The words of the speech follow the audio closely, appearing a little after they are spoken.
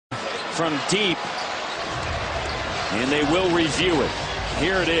from deep, and they will review it.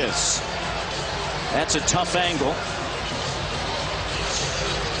 Here it is. That's a tough angle.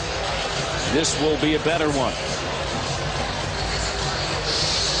 This will be a better one.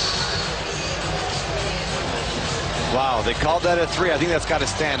 Wow, they called that a 3. I think that's got to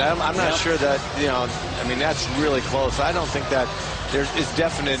stand. I'm not sure that, I mean, that's really close. I don't think that it's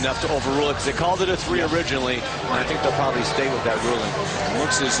definite enough to overrule it, because they called it a 3 originally, and I think they'll probably stay with that ruling. It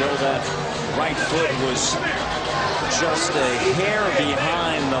looks as though that right foot was just a hair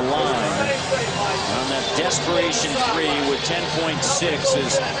behind the line on that desperation 3 with 10.6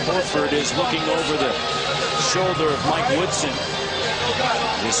 as Horford is looking over the shoulder of Mike Woodson.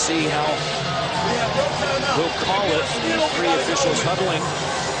 You see how he'll call it. The 3 officials huddling.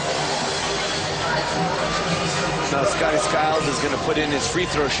 Now Scotty Skiles is going to put in his free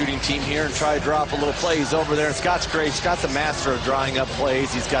throw shooting team here and try to drop a little play. He's over there, and Scott's great. Scott's a master of drawing up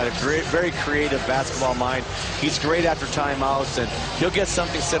plays. He's got a very creative basketball mind. He's great after timeouts, and he'll get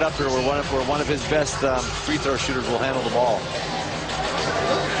something set up here where one of his best free throw shooters will handle the ball.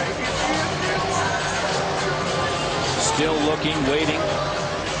 Still looking, waiting.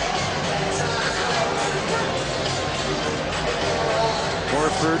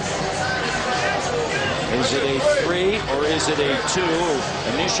 Horford. Is it a 3 or is it a 2?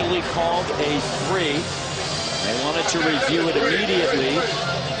 Initially called a 3. They wanted to review it immediately.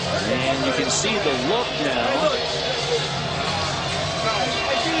 And you can see the look now.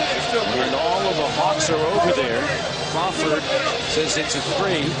 And all of the Hawks are over there. Crawford says it's a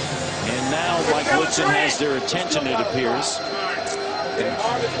 3. And now Mike Woodson has their attention, it appears.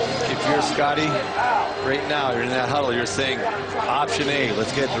 If you're Scotty, right now, you're in that huddle, you're saying, option A,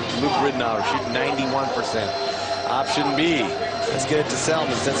 let's get Luke Ridnour shooting 91%. Option B, let's get it to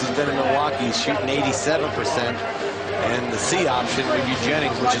Selman. Since he's been in Milwaukee, he's shooting 87%. And the C option would be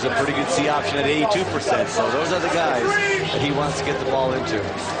Jennings, which is a pretty good C option at 82%. So those are the guys that he wants to get the ball into.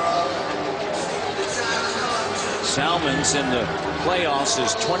 Salmons in the playoffs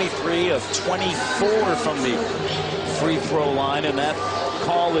is 23 of 24 from the free throw line, and that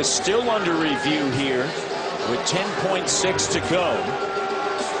call is still under review here with 10.6 to go.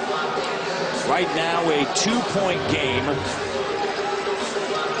 Right now a 2-point game.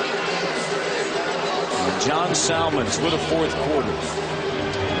 And John Salmons with a 4th quarter.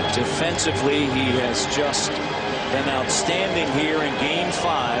 Defensively, he has just been outstanding here in game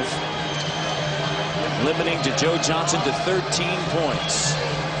 5. Limiting to Joe Johnson to 13 points.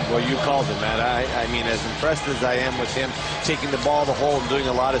 Well, you called it, Matt. I mean, as impressed as I am with him taking the ball to the hole and doing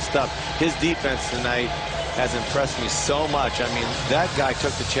a lot of stuff, his defense tonight has impressed me so much. I mean, that guy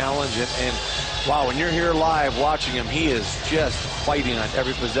took the challenge, and wow, when you're here live watching him, he is just fighting on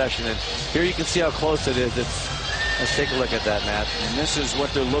every possession. And here you can see how close it is. Let's take a look at that, Matt. And this is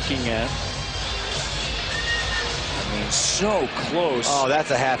what they're looking at. I mean, so close. Oh,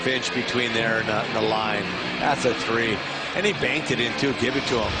 that's a ½ inch between there and the line. That's a 3. And he banked it in, too. Give it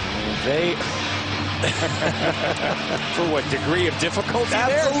to him. They... For what degree of difficulty?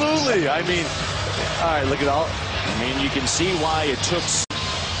 Absolutely. There? I mean, all right, look at all. I mean, you can see why it took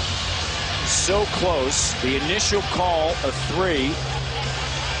so close. The initial call, a 3.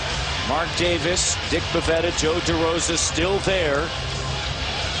 Mark Davis, Dick Bavetta, Joe DeRosa still there.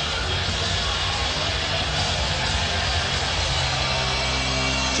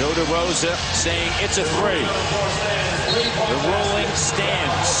 Joe DeRosa saying it's a 3. The ruling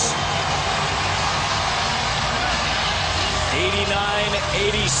stands.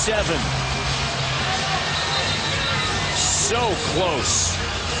 89-87. So close.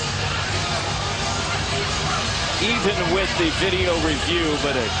 Even with the video review,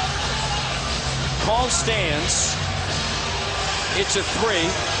 but a call stands. It's a 3.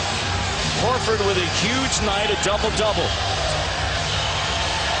 Horford with a huge night, a double-double.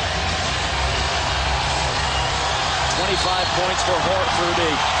 25 points for Horford,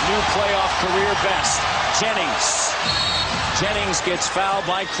 a new playoff career best. Jennings gets fouled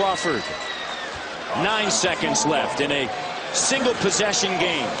by Crawford. 9 seconds left in a single possession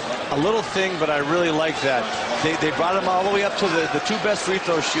game. A little thing, but I really like that. They brought him all the way up to the 2 best free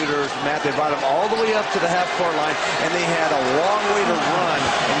throw shooters, Matt. They brought him all the way up to the half-court line, and they had a long way to run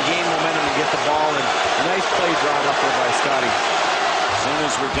and gain momentum and get the ball. And nice play drawn up there by Scotty. As soon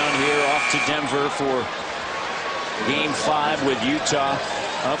as we're done here, off to Denver for Game 5 with Utah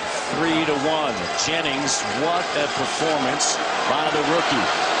up 3-1. Jennings, what a performance by the rookie.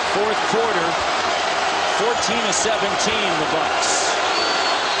 4th quarter, 14 of 17, the Bucks.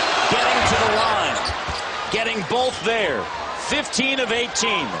 Getting to the line, getting both there. 15 of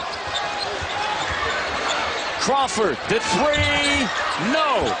 18. Crawford, the three,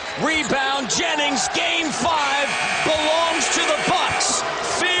 no. Rebound, Jennings, game 5 belongs to the Bucks.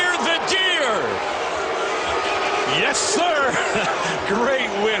 Fear the deer. Yes, sir. Great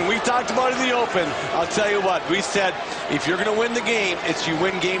win. We talked about it in the open. I'll tell you what, we said if you're going to win the game, it's you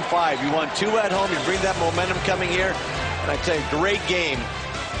win game 5. You won 2 at home. You bring that momentum coming here. And I tell you, great game.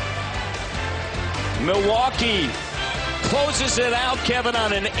 Milwaukee closes it out, Kevin,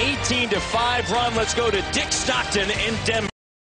 on an 18-5 run. Let's go to Dick Stockton in Denver.